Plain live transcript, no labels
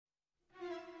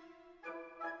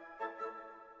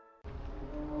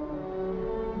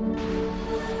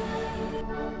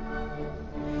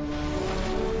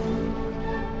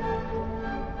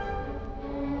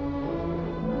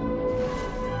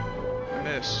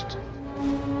fast.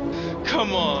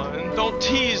 Come on, don't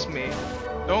tease me.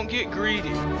 Don't get greedy.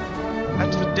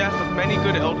 That's the death of many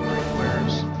good Elden Ring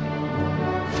players.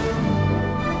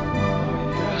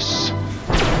 Yes.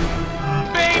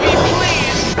 Baby,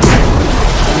 please!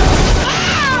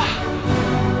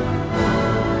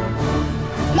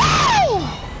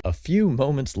 Ah! A few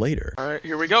moments later. Alright,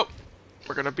 here we go.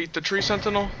 We're gonna beat the tree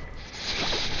sentinel.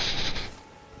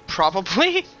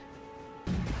 Probably?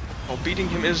 Well, beating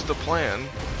him is the plan.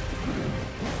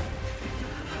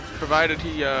 Provided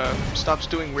he stops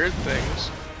doing weird things.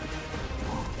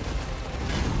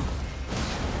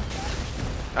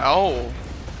 Oh.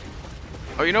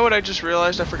 Oh, you know what I just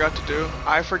realized I forgot to do?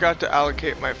 I forgot to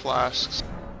allocate my flasks.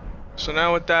 So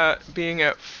now with that being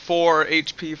at 4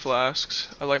 HP flasks,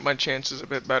 I like my chances a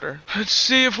bit better. Let's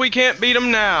see if we can't beat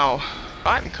him now.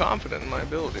 I'm confident in my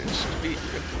abilities to beat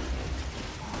you.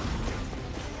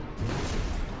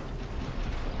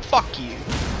 Fuck you.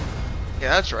 Yeah,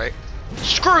 that's right.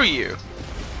 Screw you!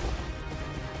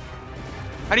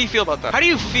 How do you feel about that? How do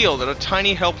you feel that a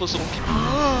tiny, helpless little kid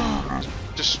is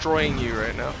destroying you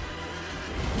right now?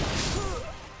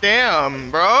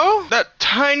 Damn, bro! That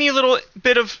tiny little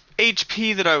bit of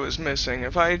HP that I was missing,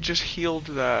 if I had just healed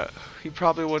that, he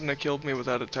probably wouldn't have killed me with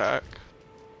that attack.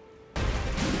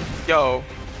 Yo.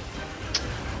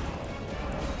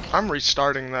 I'm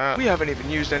restarting that. We haven't even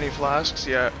used any flasks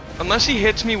yet. Unless he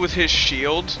hits me with his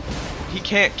shield, he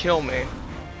can't kill me.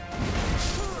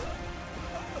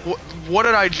 What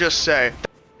did I just say?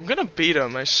 I'm gonna beat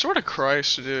him, I swear to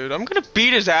Christ, dude. I'm gonna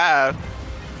beat his ass.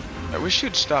 I wish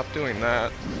you'd stop doing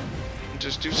that. And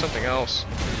just do something else.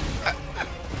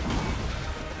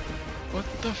 What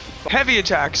the fuck? Heavy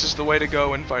attacks is the way to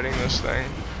go in fighting this thing.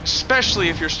 Especially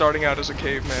if you're starting out as a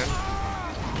caveman.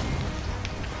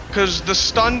 Because the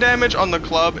stun damage on the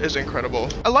club is incredible.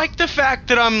 I like the fact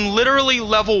that I'm literally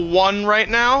level 1 right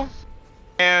now.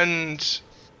 And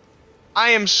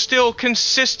I am still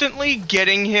consistently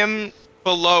getting him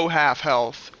below half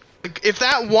health. If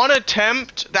that one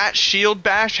attempt, that shield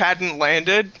bash hadn't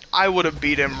landed, I would have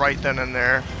beat him right then and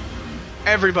there.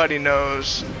 Everybody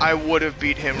knows I would have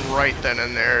beat him right then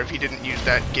and there if he didn't use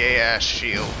that gay-ass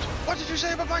shield. What did you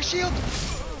say about my shield?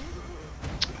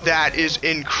 That is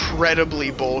incredibly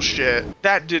bullshit.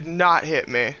 That did not hit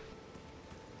me.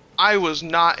 I was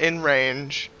not in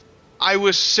range. I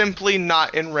was simply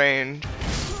not in range.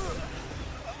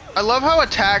 I love how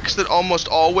attacks that almost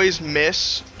always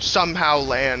miss somehow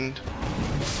land.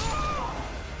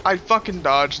 I fucking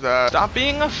dodged that. Stop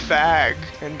being a fag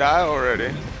and die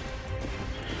already.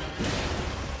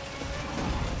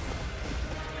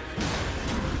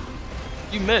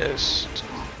 You missed.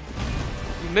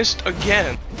 You missed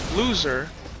again. Loser.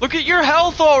 Look at your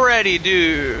health already,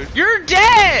 dude. You're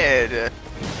dead.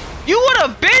 You would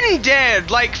have been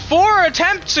dead like 4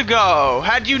 attempts ago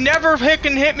had you never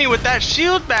hit me with that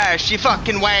shield bash, you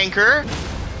fucking wanker.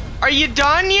 Are you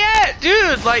done yet?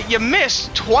 Dude, like, you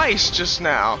missed twice just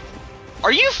now.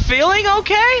 Are you feeling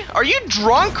okay? Are you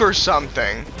drunk or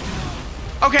something?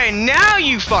 Okay, now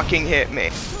you fucking hit me.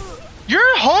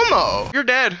 You're homo. You're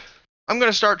dead. I'm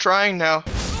gonna start trying now.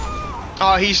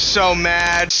 Oh, he's so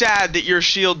mad. Sad that your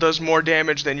shield does more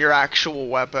damage than your actual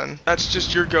weapon. That's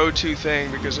just your go-to thing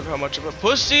because of how much of a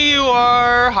pussy you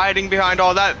are, hiding behind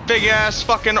all that big-ass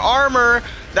fucking armor,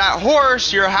 that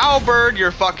horse, your halberd,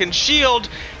 your fucking shield.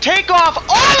 Take off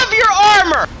all of your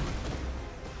armor!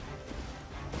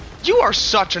 You are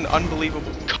such an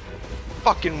unbelievable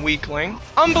fucking weakling.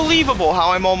 Unbelievable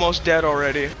how I'm almost dead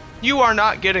already. You are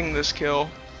not getting this kill.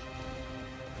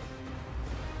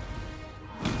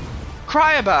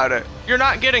 Cry about it. You're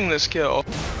not getting this kill.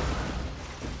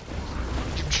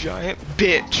 You giant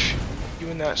bitch. You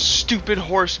and that stupid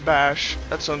horse bash.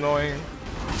 That's annoying.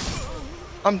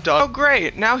 I'm done. Oh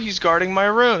great, now he's guarding my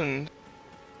rune.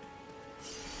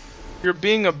 You're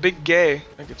being a big gay.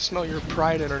 I can smell your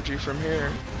pride energy from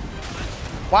here.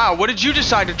 Wow, what did you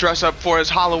decide to dress up for as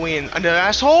Halloween? An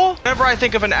asshole? Whenever I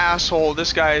think of an asshole,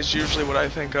 this guy is usually what I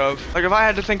think of. Like if I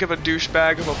had to think of a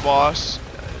douchebag of a boss,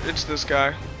 it's this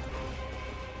guy.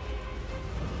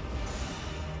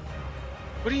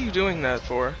 What are you doing that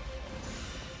for?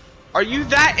 Are you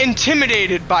that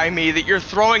intimidated by me that you're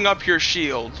throwing up your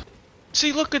shield?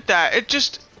 See, look at that. It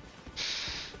just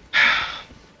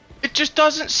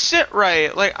doesn't sit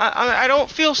right. Like, I don't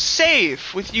feel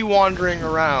safe with you wandering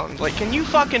around. Like, can you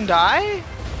fucking die?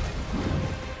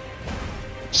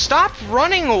 Stop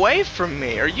running away from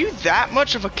me. Are you that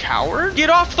much of a coward? Get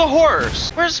off the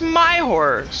horse. Where's my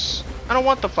horse? I don't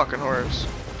want the fucking horse.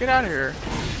 Get out of here.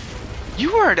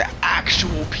 You are an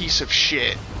actual piece of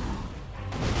shit.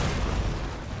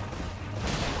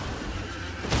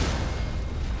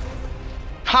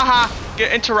 Haha!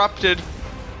 Get interrupted.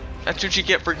 That's what you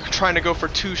get for trying to go for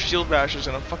 2 shield bashes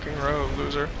in a fucking row,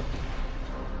 loser.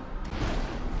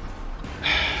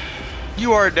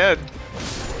 You are dead.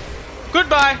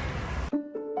 Goodbye!